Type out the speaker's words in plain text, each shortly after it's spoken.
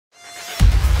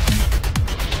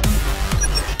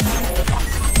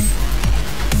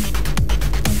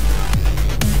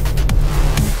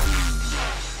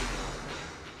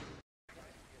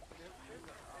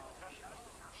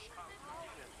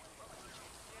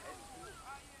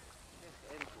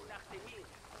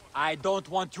I don't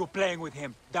want you playing with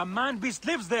him. The man-beast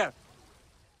lives there!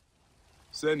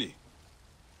 Seni,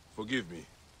 forgive me.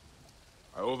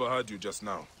 I overheard you just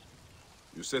now.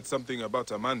 You said something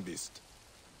about a man-beast.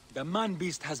 The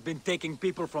man-beast has been taking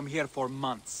people from here for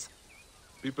months.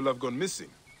 People have gone missing.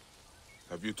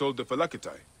 Have you told the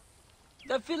Phylakitai?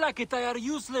 The Phylakitai are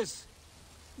useless.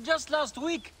 Just last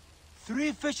week,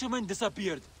 3 fishermen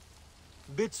disappeared.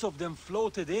 Bits of them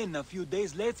floated in a few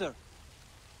days later.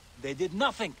 They did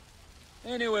nothing.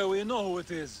 Anyway, we know who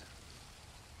it is.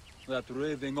 That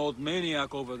raving old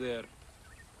maniac over there.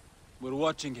 We're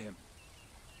watching him.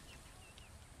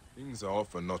 Things are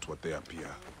often not what they appear.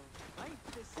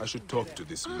 I should talk to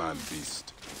this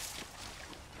man-beast.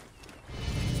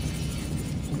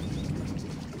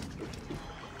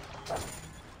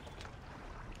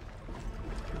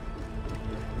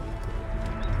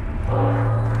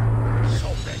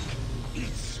 Sobek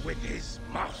eats with his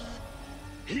mouth.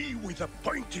 He with a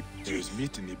pointed teeth. There's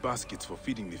meat in the baskets for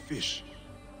feeding the fish.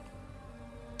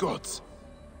 Gods,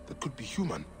 that could be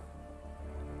human.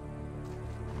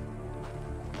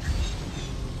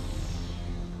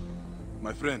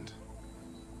 My friend,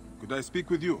 could I speak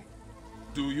with you?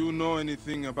 Do you know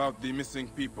anything about the missing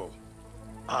people?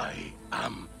 I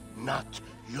am not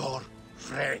your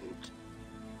friend.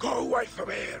 Go away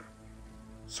from here.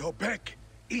 Sobek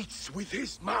eats with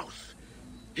his mouth.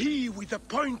 He with the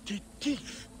pointed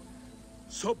teeth.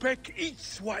 Sobek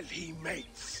eats while he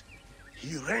mates.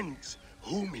 He rents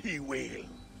whom he will.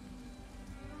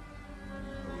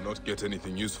 I will not get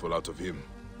anything useful out of him.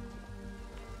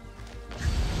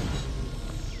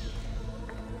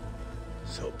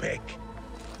 Sobek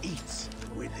eats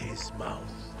with his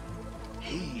mouth.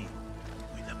 He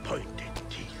with the pointed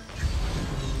teeth.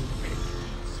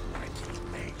 Rents while he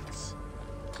mates.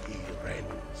 He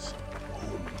rents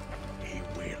whom he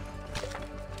will.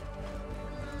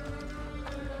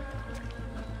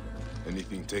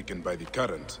 Anything taken by the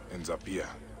current ends up here.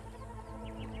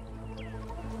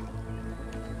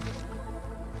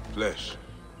 Flesh.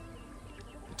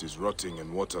 It is rotting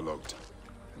and waterlogged,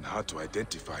 and hard to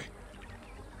identify.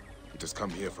 It has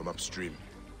come here from upstream.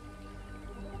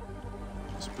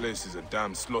 This place is a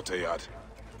damn slaughter yard.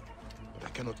 But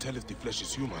I cannot tell if the flesh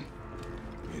is human.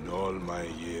 In all my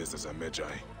years as a Magi,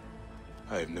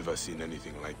 I have never seen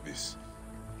anything like this.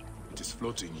 It is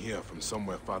floating here from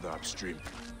somewhere farther upstream.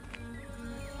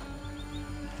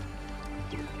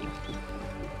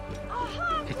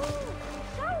 Aha!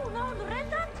 Zo, nou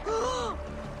reddend!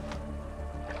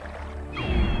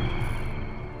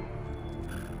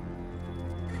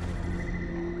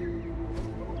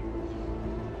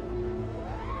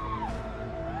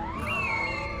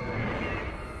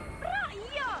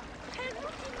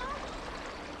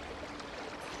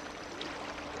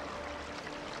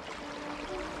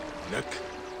 Neck.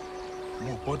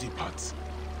 More body parts.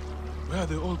 Where are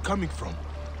they all coming from?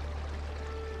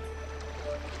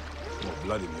 More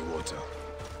blood in the water.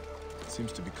 It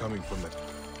seems to be coming from that...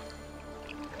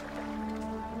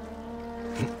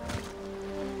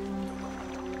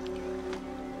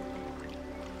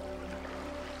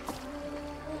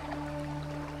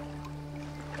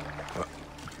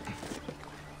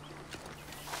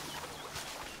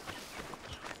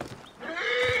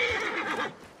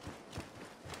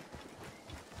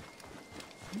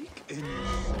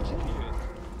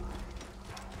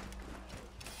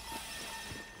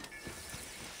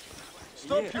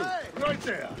 Stop you! Right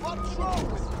there! What's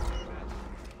wrong with you?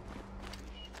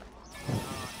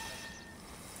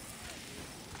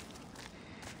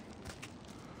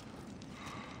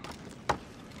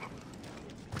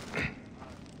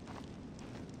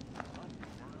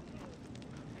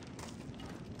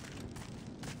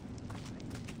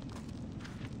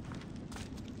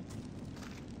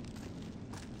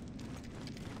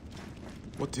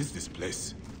 What is this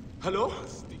place? Hello?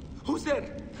 Who's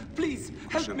there? Please,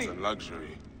 help me! And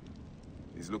luxury.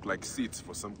 These look like seats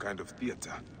for some kind of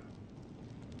theater.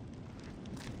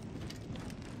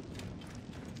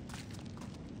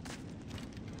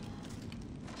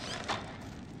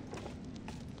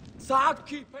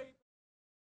 Saki!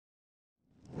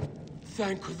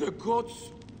 Thank the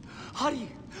gods! Hurry!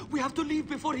 We have to leave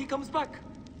before he comes back!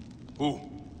 Who?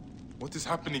 What is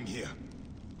happening here?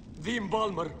 The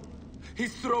embalmer.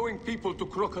 He's throwing people to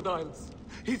crocodiles.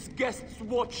 His guests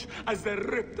watch as they're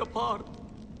ripped apart.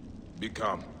 Be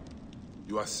calm.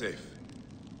 You are safe.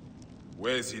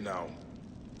 Where is he now?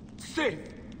 Safe?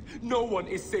 No one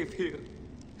is safe here.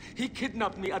 He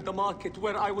kidnapped me at the market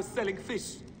where I was selling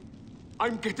fish.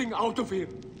 I'm getting out of here.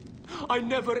 I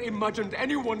never imagined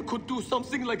anyone could do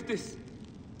something like this.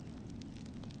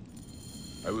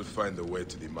 I will find the way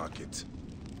to the market.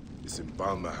 The This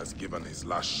embalmer has given his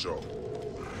last show.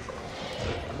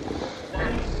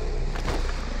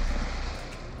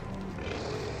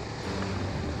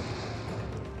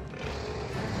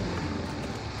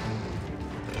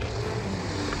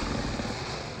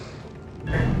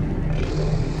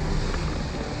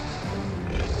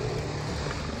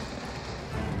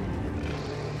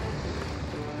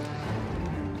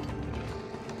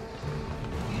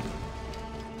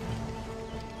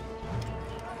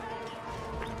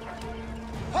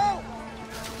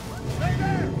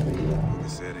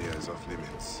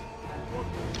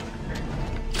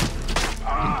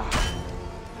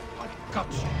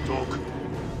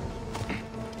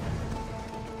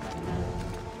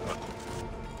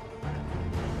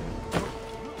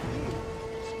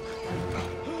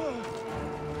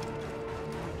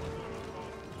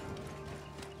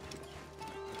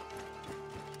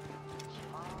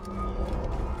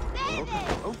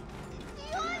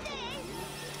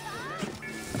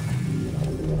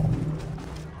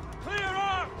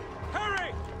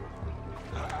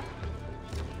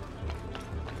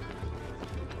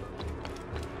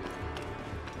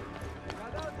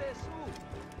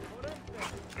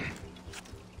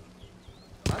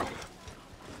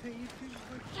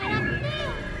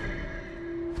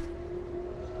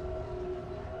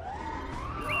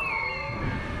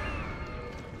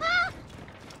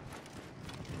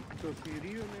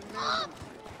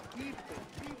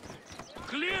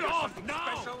 Clear off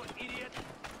now! Special, idiot!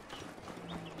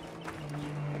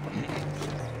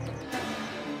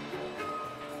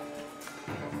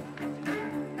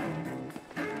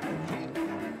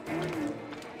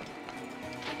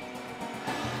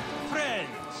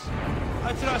 Friends,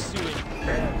 I trust you.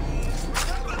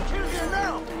 Kill you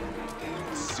now!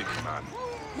 Sick man.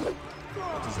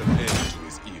 That is an end to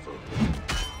his evil.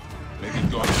 May the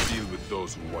gods deal with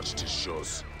those who watched his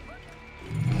shows.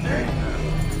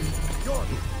 You're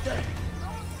dead!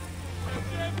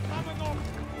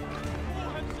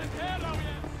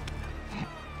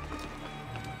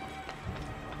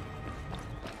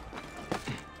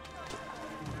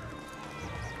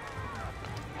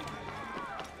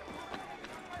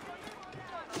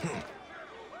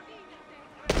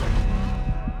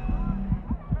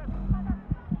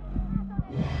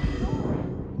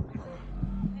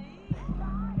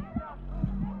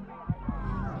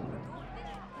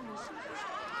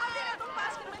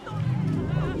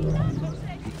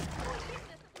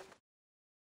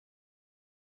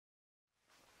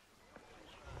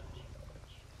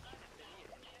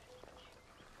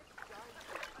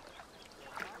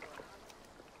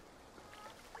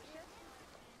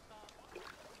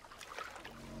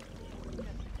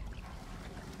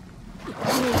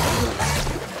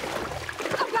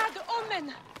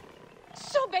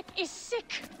 Sobek is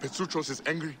sick. Petsuchos is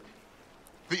angry.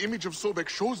 The image of Sobek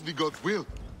shows the god's will.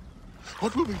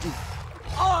 What will we do?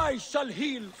 I shall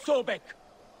heal Sobek.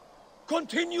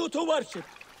 Continue to worship.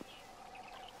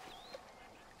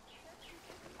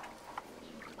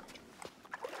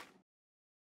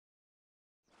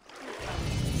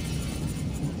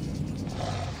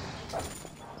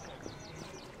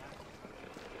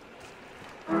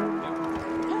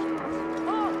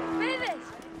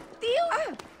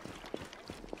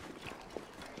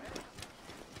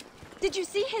 Did you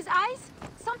see his eyes?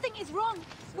 Something is wrong.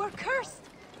 We're cursed.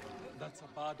 That's a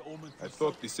bad omen. I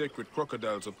thought the sacred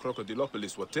crocodiles of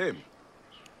Crocodilopolis were tame.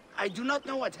 I do not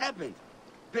know what happened.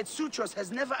 Petsuchos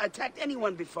has never attacked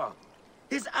anyone before.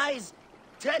 His eyes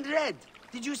turned red.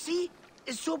 Did you see?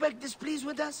 Is Sobek displeased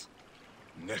with us?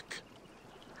 Neck.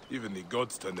 Even the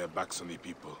gods turn their backs on the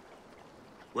people.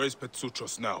 Where is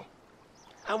Petsuchos now?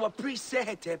 Our priest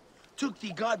Sehetep took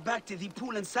the god back to the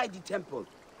pool inside the temple.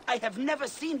 I have never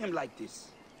seen him like this.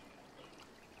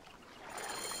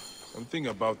 Something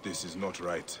about this is not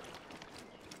right.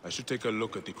 I should take a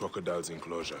look at the crocodile's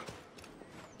enclosure.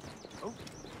 Oh.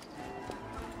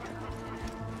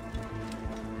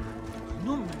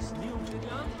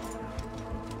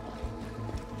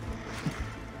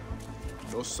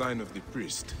 No sign of the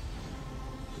priest.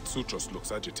 Petsuchos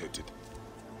looks agitated.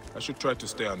 I should try to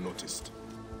stay unnoticed.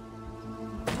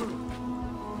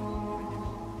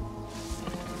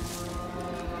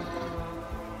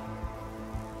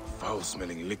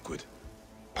 Foul-smelling liquid.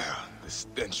 The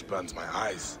stench burns my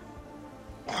eyes.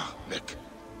 Neck.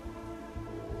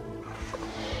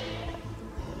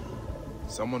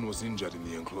 Someone was injured in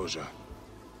the enclosure.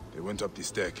 They went up the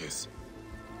staircase.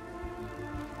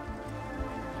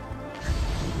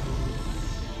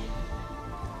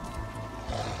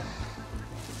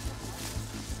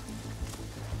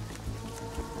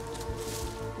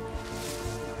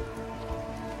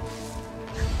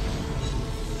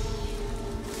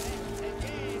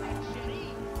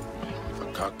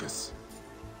 carcass.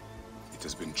 It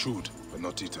has been chewed, but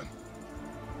not eaten.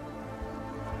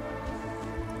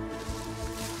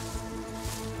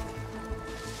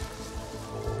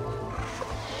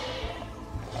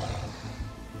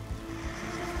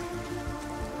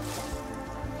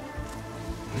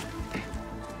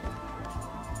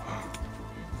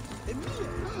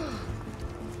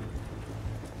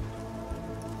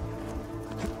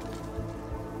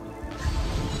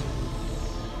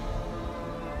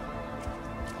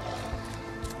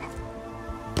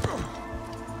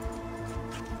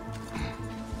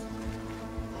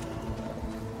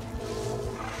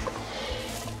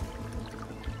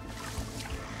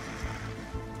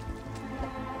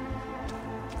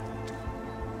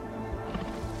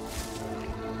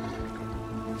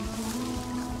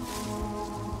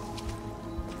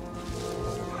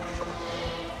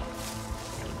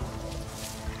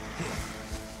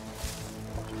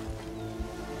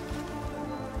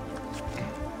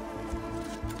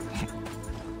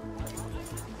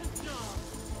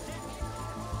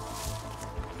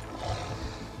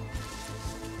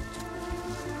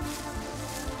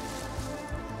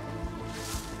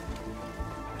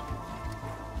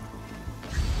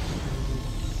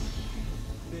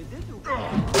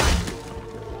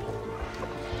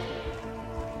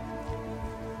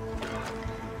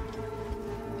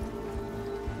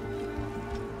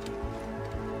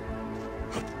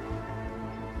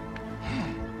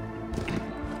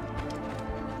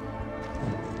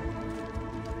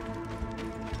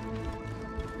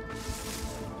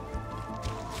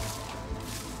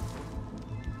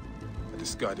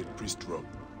 Discarded priest robe,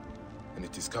 and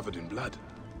it is covered in blood.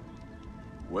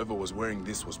 Whoever was wearing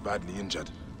this was badly injured.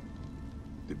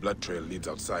 The blood trail leads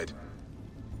outside.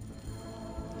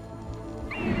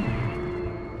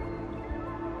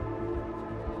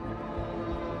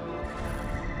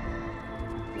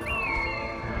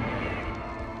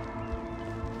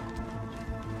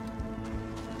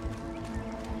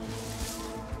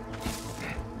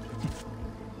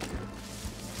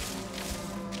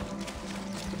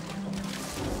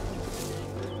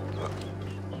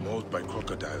 Mauled by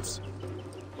crocodiles.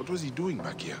 What was he doing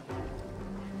back here?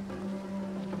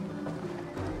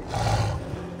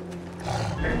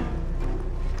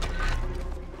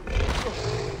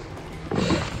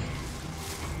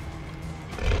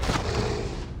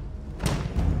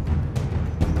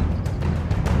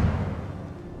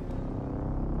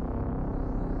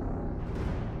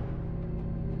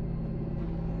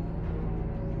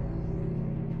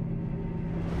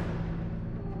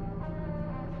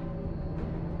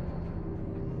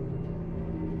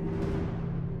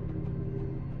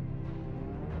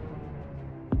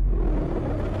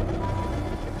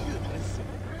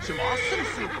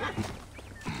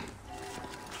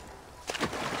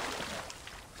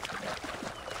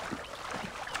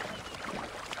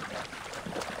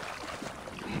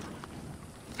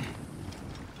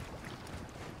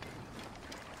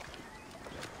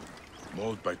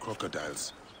 Mauled by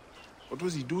crocodiles. What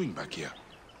was he doing back here?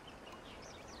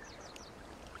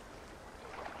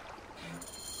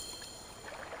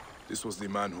 This was the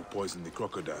man who poisoned the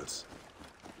crocodiles.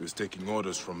 He was taking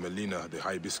orders from Melina the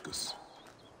Hibiscus.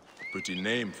 Pretty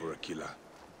name for a killer.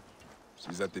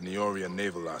 She's at the Neorian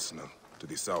Naval Arsenal, to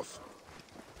the south.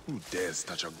 Who dares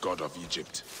touch a god of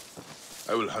Egypt?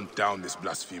 I will hunt down this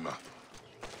blasphemer.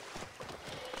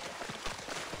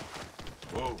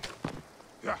 Whoa.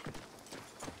 Yeah.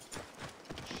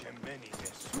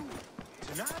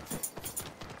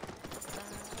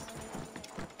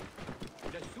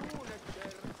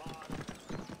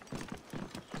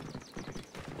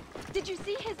 Did you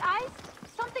see his eyes?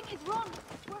 Something is wrong.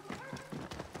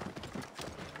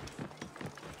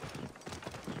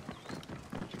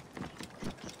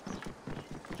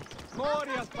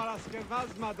 Glorias para as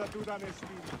kervasma da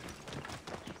Duranestina.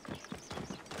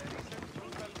 The recent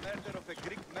brutal murder of a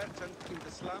Greek merchant in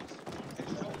the slums has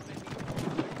shown the need.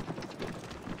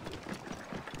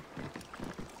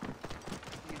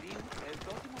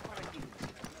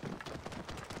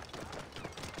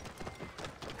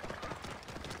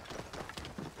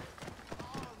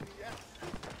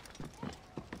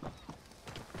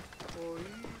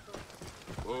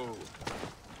 Whoa.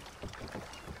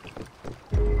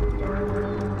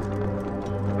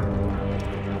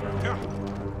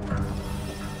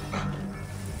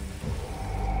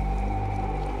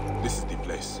 This is the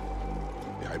place.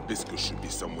 The hibiscus should be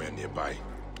somewhere nearby.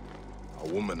 A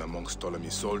woman amongst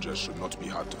Ptolemy's soldiers should not be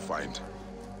hard to find.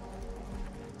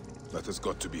 That has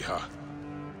got to be her.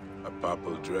 A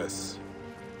purple dress.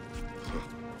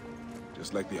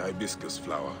 Just like the hibiscus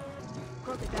flower.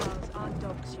 Crocodiles aren't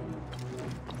dogs, you know.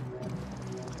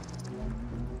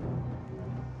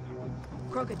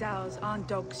 Crocodiles aren't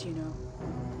dogs, you know.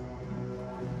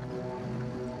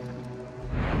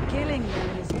 Killing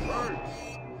them is...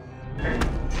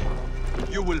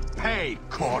 You will pay,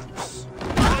 corpse!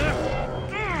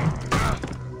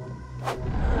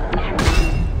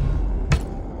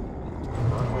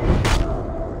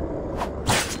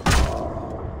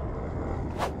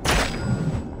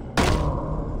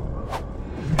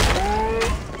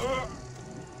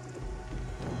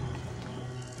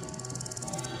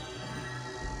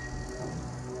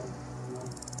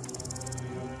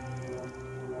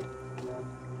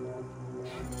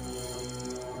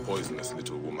 Poisonous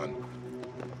little woman.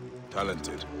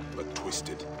 Talented, but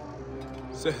twisted.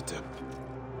 Sehetep.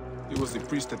 He was the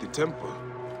priest at the temple.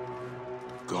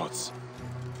 Gods.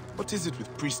 What is it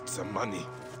with priests and money?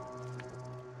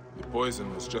 The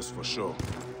poison was just for show.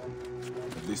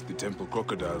 At least the temple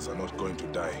crocodiles are not going to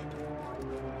die.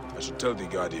 I should tell the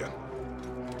Guardian.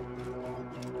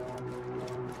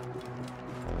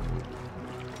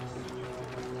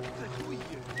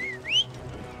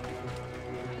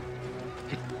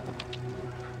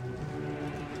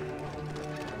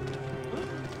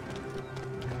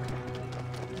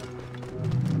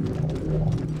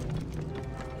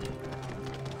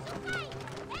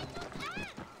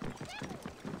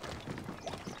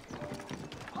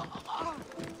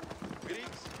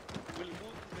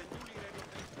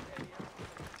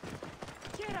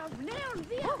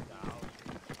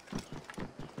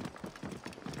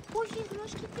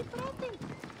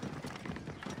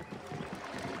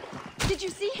 Did you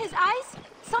see his eyes?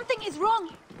 Something is wrong.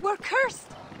 We're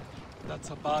cursed. That's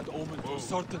a bad omen for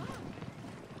certain.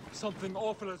 Something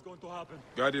awful is going to happen.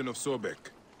 Guardian of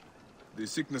Sobek. The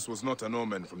sickness was not an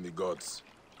omen from the gods.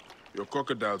 Your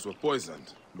crocodiles were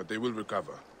poisoned, but they will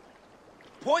recover.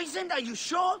 Poisoned? Are you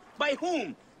sure? By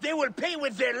whom? They will pay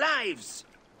with their lives.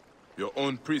 Your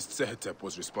own priest Sehetep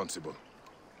was responsible.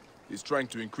 He's trying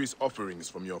to increase offerings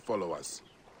from your followers.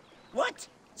 What?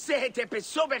 Sehetep is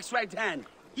Sobek's right hand.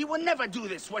 He will never do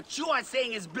this. What you are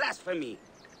saying is blasphemy.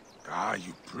 Ah,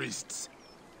 you priests.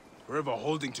 Forever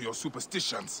holding to your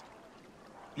superstitions.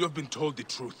 You have been told the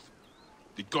truth.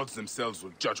 The gods themselves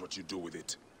will judge what you do with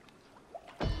it.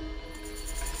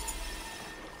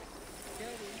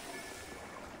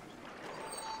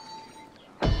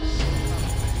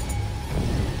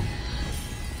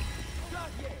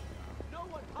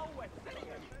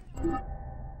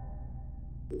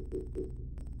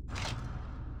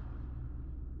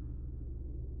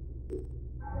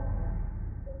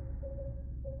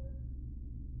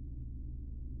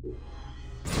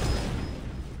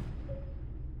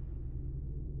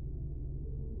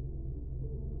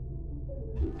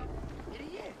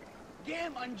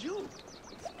 Game on you.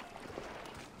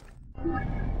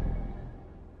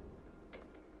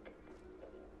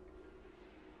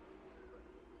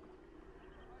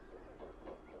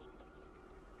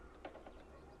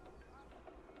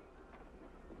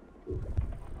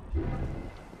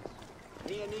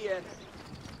 Nia.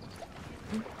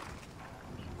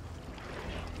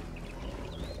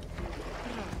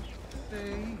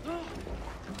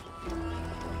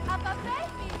 Papa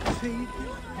baby.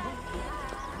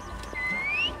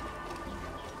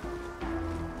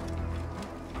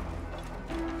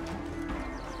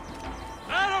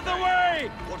 Out of the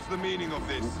way! What's the meaning of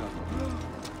this?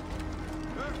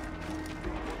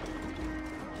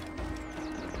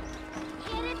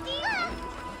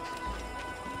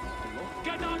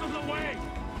 Get out of the way!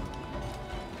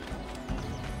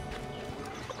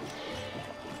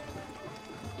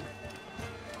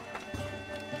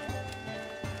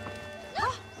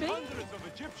 Hundreds of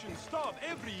Egyptians starve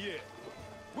every year.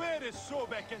 Where is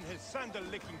Sobek and his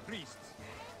sandal-licking priests?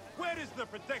 Where is the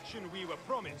protection we were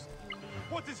promised?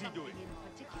 What is he doing?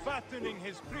 Fattening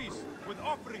his priests with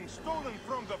offerings stolen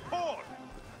from the poor!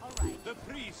 The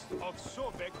priests of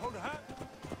Sobek hold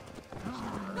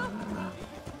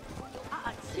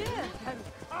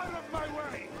out of my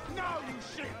way! Now, you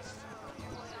shits!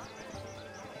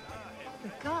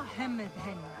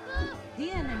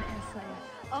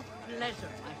 A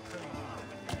pleasure, my friend.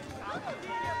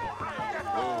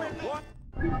 What?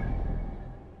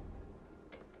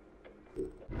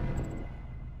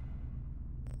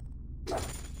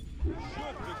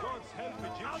 Should the gods help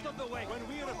Egyptians out of the way when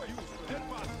we refuse to help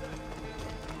us?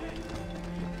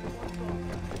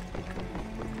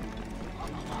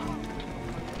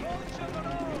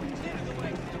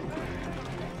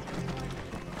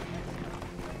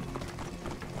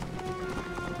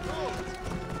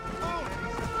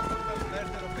 The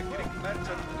murder of the Greek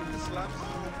merchant in the slums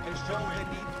has shown the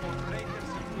need for greater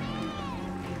security.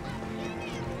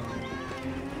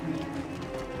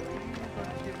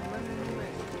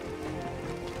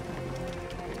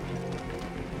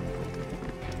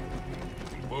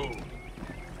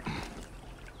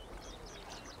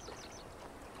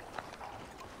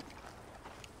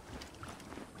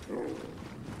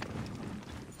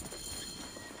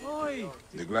 Oi!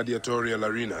 The gladiatorial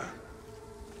arena.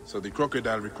 So the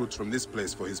crocodile recruits from this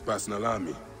place for his personal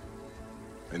army.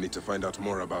 I need to find out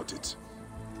more about it.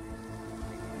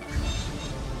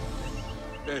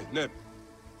 Hey, Neb.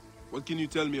 What can you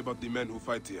tell me about the men who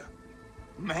fight here?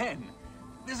 Men?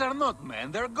 These are not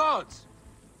men, they're gods!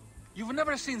 You've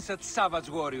never seen such savage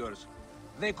warriors.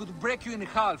 They could break you in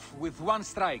half with one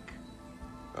strike.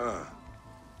 Ah.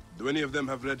 Do any of them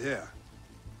have red hair?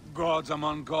 Gods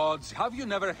among gods, have you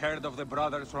never heard of the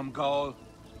brothers from Gaul?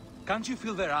 Can't you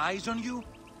feel their eyes on you?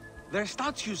 Their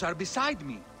statues are beside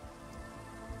me.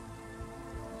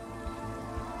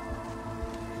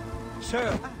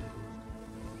 Sir.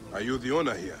 Are you the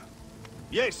owner here?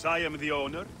 Yes, I am the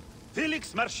owner.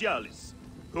 Felix Martialis.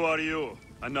 Who are you?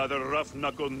 Another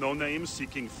rough-knuckle no-name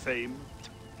seeking fame?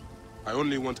 I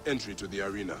only want entry to the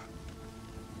arena.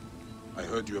 I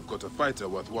heard you have got a fighter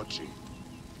worth watching.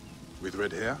 With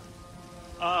red hair?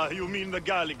 Ah, you mean the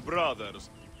Gallic brothers.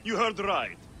 You heard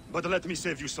right. But let me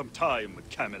save you some time,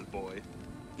 camel boy.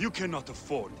 You cannot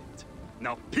afford it.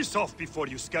 Now piss off before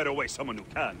you scare away someone who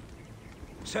can.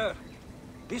 Sir,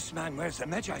 this man wears a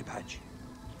Magi badge.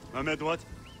 Ahmed, what?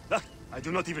 Ah, I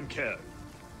do not even care.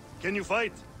 Can you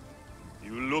fight?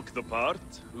 You look the part,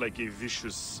 like a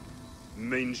vicious,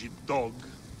 mangy dog.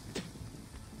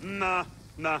 Nah.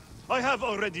 I have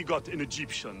already got an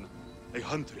Egyptian. A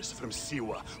huntress from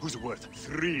Siwa, who's worth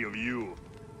 3 of you.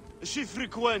 She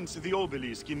frequents the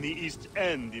obelisk in the East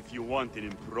End if you want an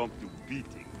impromptu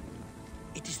beating.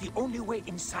 It is the only way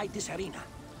inside this arena.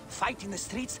 Fight in the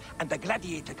streets, and the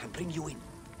gladiator can bring you in.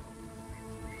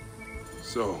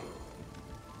 So,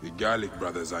 the Gallic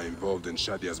brothers are involved in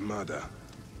Shadia's murder.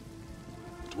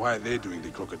 But why are they doing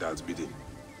the crocodile's bidding?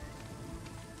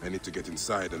 I need to get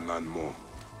inside and learn more.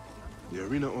 The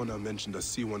arena owner mentioned a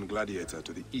C1 gladiator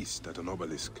to the east at an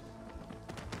obelisk.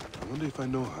 I wonder if I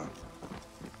know her.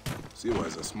 Siwa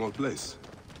is a small place.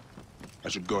 I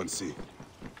should go and see.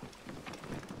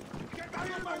 Get out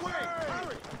of my way!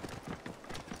 Hurry!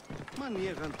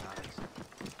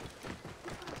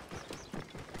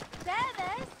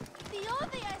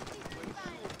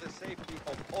 The safety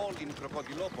of all in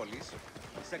Crocodilopolis,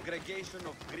 segregation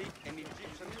of Greek and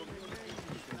Egyptian communities.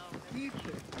 Eat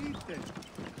it.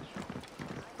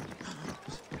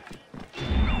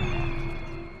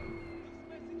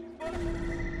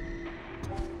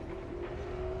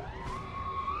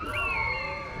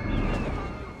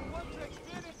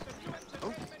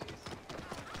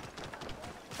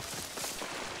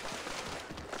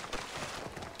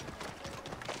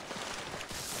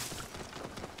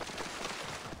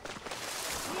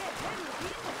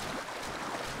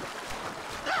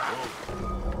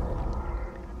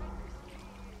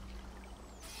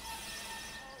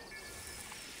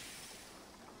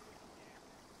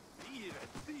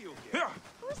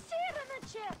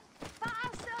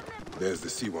 There's the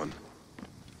C1.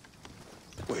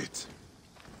 Wait.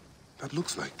 That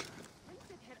looks like...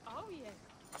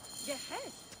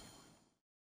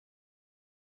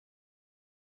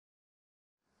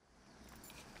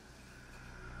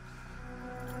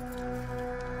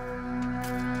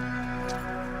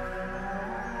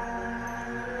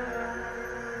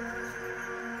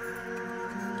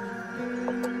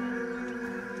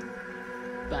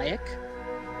 Bayek?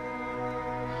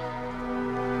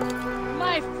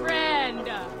 My friend!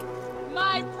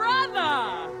 My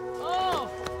brother! Oh!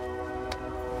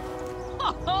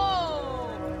 Ho ho!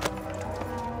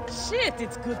 Shit,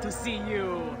 it's good to see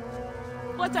you.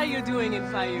 What are you doing in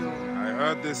Fayoum? I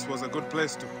heard this was a good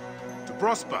place to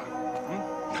prosper.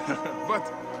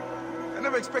 But I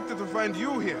never expected to find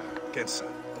you here, Kensa.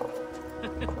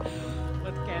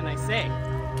 What can I say?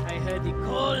 I heard the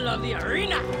call of the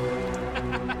arena!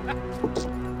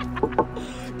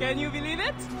 Can you believe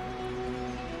it?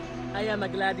 I am a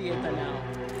gladiator now.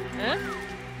 Huh?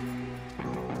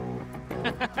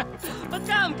 But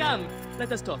come.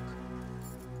 Let us talk.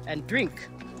 And drink.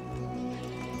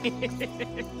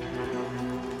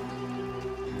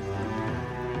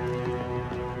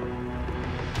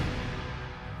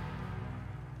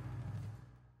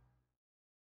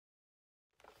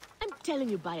 I'm telling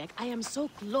you, Bayek, I am so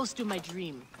close to my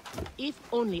dream. If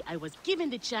only I was given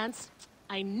the chance,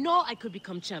 I know I could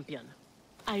become champion.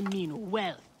 I mean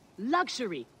wealth,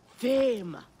 luxury,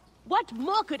 fame. What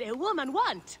more could a woman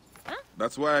want? Huh?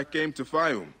 That's why I came to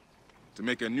Fayoum. To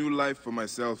make a new life for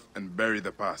myself and bury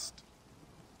the past.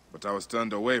 But I was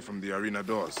turned away from the arena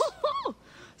doors.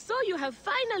 So you have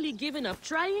finally given up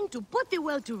trying to put the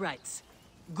world to rights.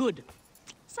 Good.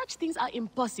 Such things are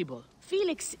impossible.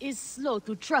 Felix is slow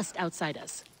to trust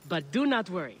outsiders. But do not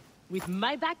worry. With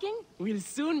my backing, we'll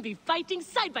soon be fighting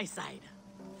side by side.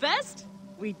 First,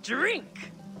 we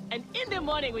drink. And in the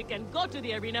morning, we can go to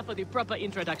the arena for the proper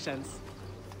introductions.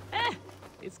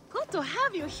 It's good to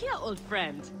have you here, old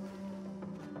friend.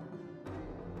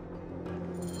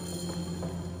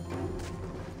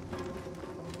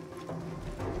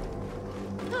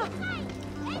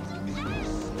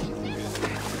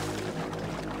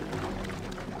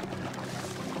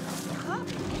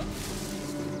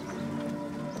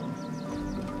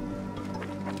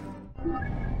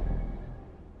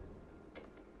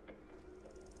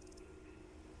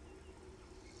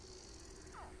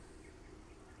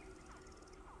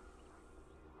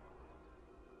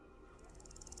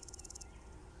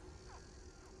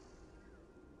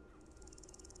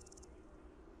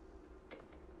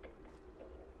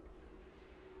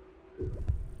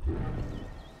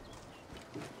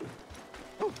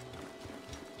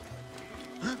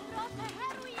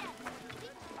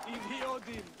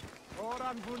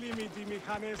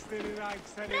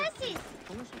 Precis!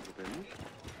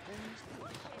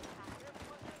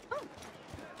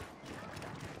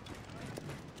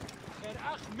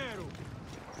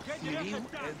 Κυρίου,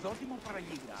 εδώ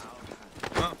δημοπαραγγείλα.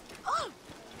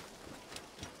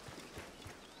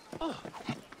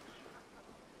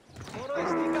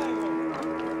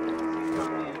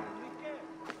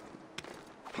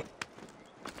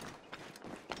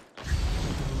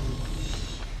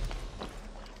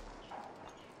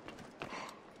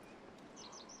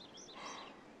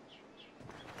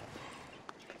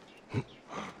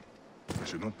 I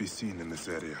should not be seen in this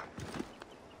area.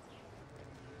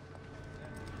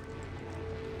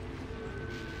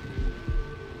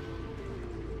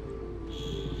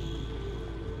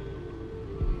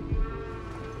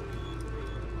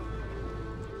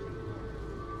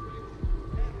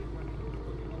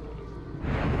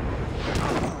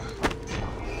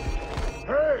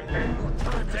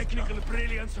 Technical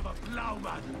brilliance of a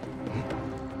plowman.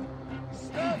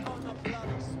 Step on the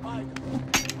bloody spider.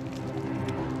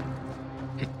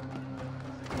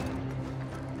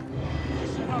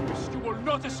 This happens, you will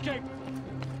not escape.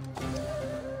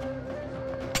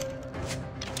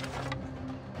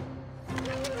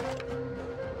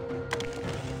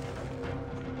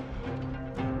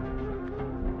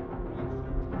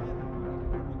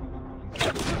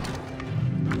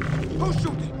 Who's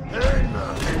shooting?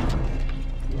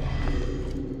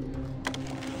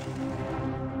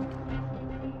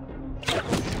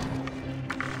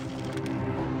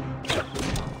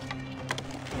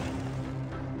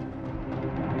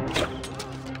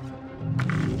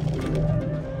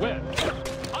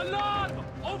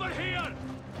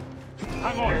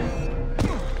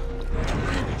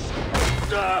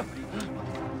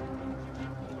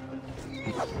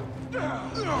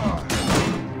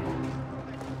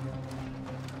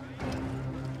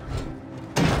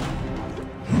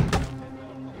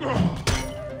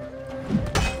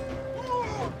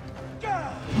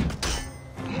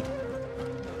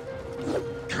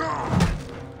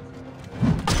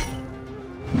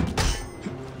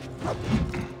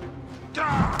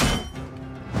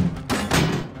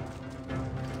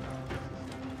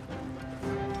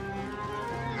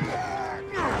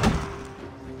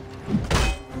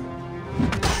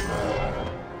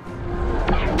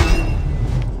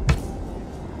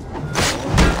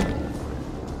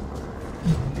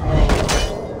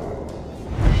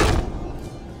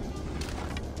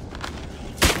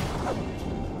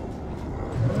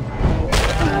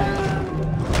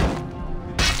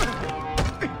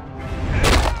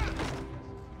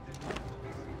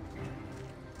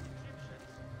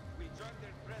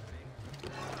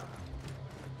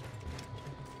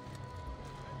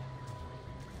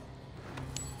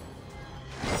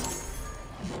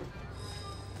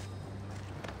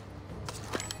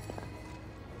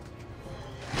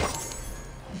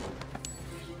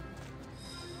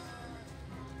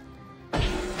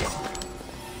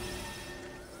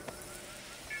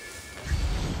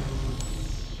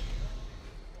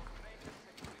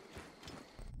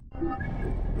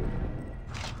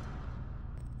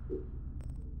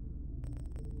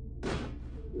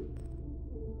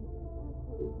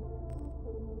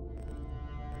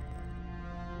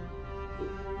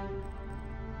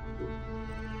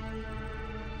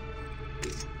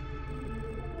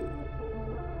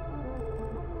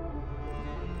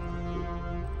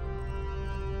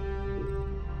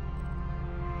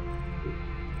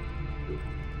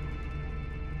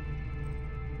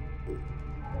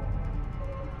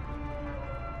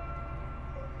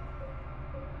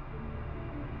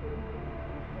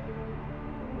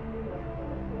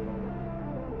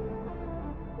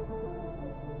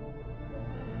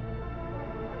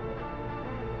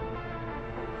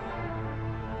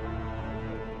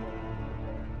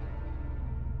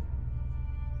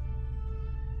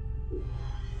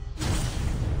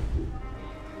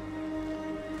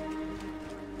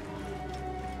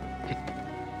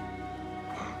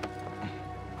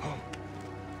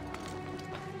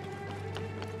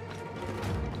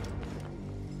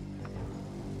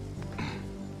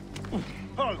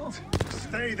 Halt!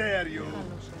 Stay there, you!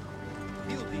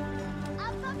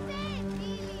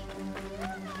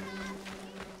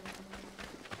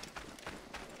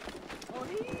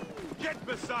 Get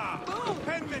Pessoal!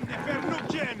 Penmen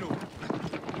nefernukienu!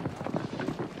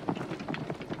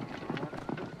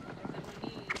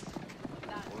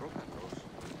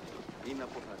 Είναι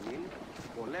αποθαρρύν,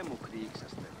 πολέμου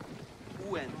κρύξαστε.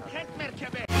 Ου ένθα. Kent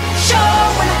merkebe!